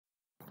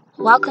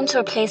Welcome to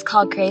a place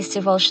called Grace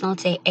Devotional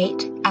Day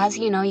 8. As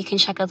you know, you can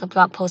check out the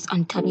blog post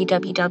on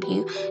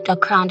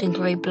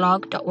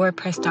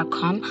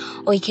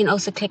www.crownedingloryblog.wordpress.com, or you can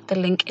also click the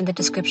link in the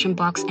description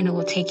box and it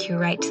will take you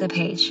right to the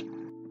page.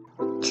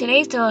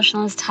 Today's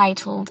devotional is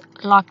titled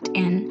Locked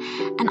In,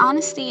 and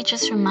honestly it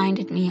just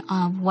reminded me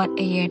of what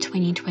a year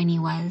 2020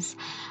 was.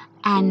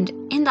 And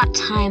in that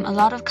time, a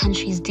lot of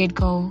countries did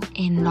go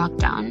in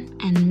lockdown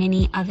and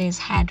many others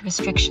had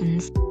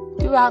restrictions.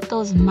 Throughout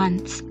those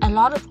months, a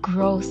lot of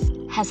growth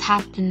has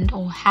happened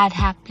or had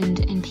happened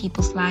in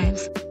people's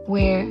lives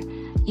where,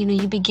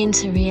 you begin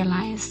to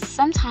realize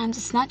sometimes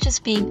it's not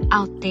just being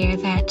out there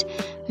that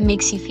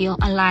makes you feel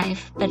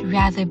alive, but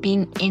rather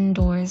being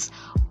indoors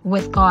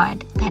with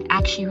God that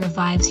actually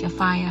revives your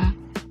fire.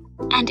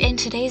 And in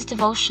today's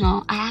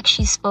devotional, I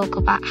actually spoke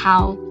about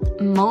how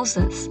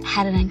Moses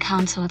had an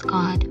encounter with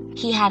God.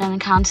 He had an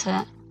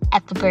encounter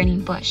at the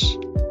burning bush.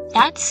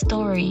 That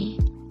story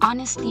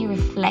honestly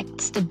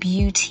reflects the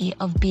beauty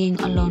of being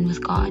alone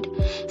with God.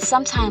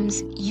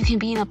 Sometimes you can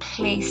be in a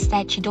place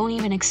that you don't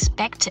even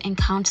expect to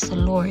encounter the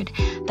Lord,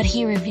 but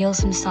He reveals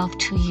Himself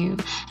to you.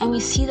 And we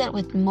see that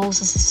with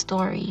Moses'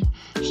 story.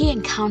 He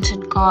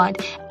encountered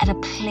God at a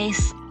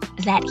place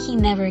that he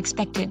never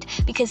expected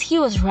because he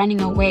was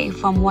running away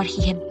from what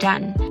he had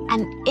done.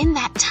 And in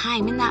that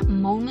time, in that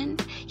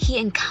moment, he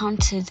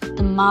encountered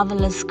the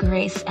marvelous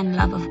grace and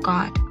love of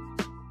God.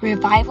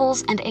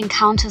 Revivals and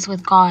encounters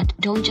with God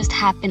don't just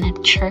happen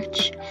at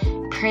church,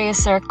 prayer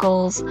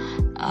circles,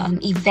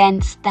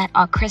 events that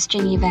are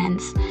Christian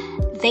events.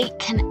 They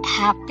can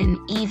happen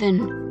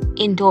even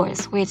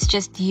indoors where it's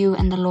just you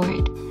and the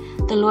Lord.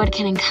 The Lord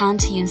can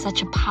encounter you in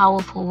such a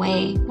powerful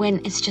way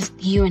when it's just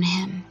you and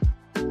Him.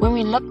 When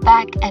we look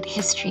back at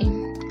history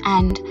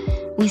and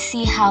we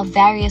see how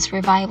various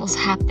revivals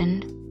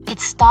happened, it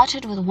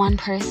started with one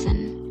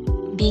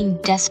person being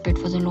desperate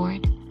for the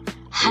Lord,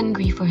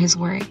 hungry for His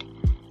word,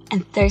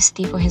 and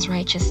thirsty for His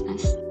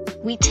righteousness.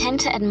 We tend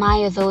to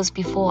admire those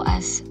before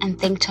us and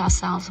think to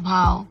ourselves,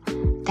 wow,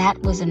 that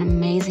was an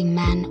amazing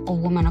man or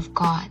woman of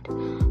God.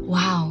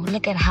 Wow,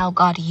 look at how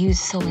God used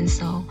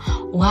so-and-so.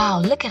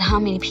 Wow, look at how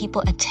many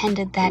people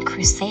attended that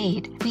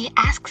crusade. We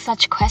ask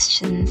such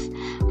questions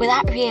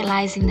without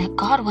realizing that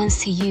God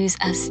wants to use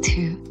us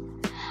too.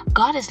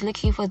 God is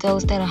looking for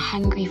those that are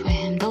hungry for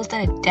Him, those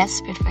that are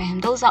desperate for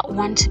Him, those that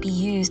want to be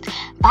used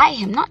by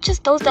Him. Not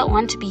just those that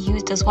want to be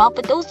used as well,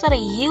 but those that are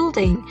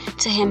yielding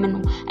to Him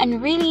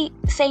and really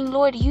saying,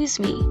 Lord, use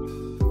me.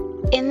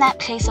 In that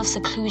place of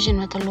seclusion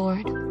with the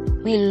Lord,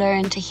 we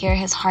learn to hear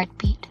His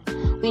heartbeat.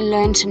 We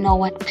learn to know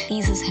what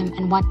pleases Him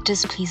and what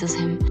displeases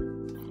Him.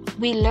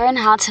 We learn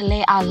how to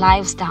lay our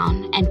lives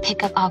down and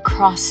pick up our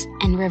cross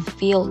and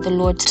reveal the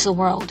Lord to the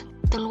world.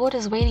 The Lord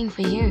is waiting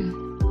for you.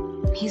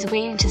 He's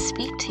waiting to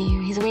speak to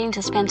you. He's waiting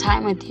to spend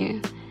time with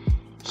you.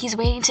 He's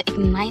waiting to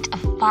ignite a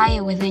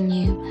fire within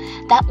you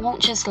that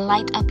won't just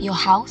light up your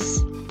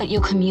house, but your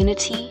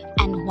community.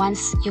 And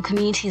once your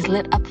community is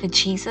lit up with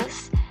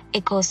Jesus,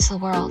 it goes to the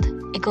world.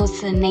 It goes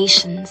to the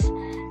nations.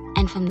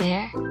 And from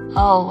there,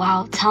 oh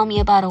wow, tell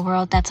me about a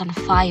world that's on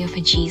fire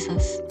for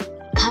Jesus.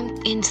 Come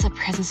into the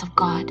presence of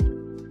God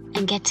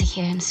and get to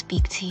hear Him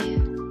speak to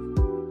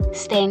you.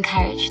 Stay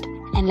encouraged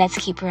and let's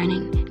keep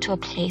running to a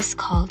place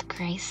called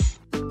grace.